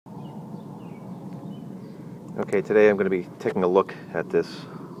Okay, today I'm going to be taking a look at this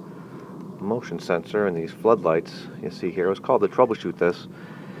motion sensor and these floodlights you see here. I was called to troubleshoot this,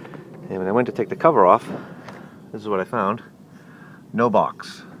 and when I went to take the cover off, this is what I found. No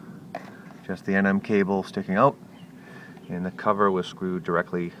box, just the NM cable sticking out, and the cover was screwed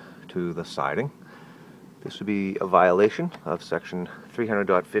directly to the siding. This would be a violation of section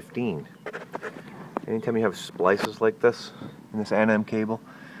 300.15. Anytime you have splices like this in this NM cable,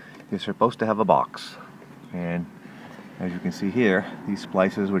 you're supposed to have a box. And as you can see here, these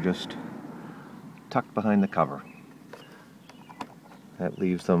splices were just tucked behind the cover. That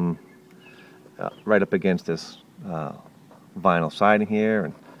leaves them right up against this vinyl siding here,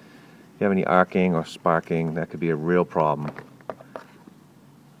 and if you have any arcing or sparking, that could be a real problem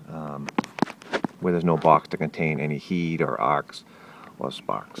where there's no box to contain any heat or arcs or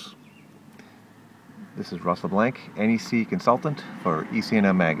sparks. This is Russ LeBlanc, NEC consultant for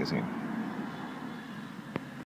EC&M magazine.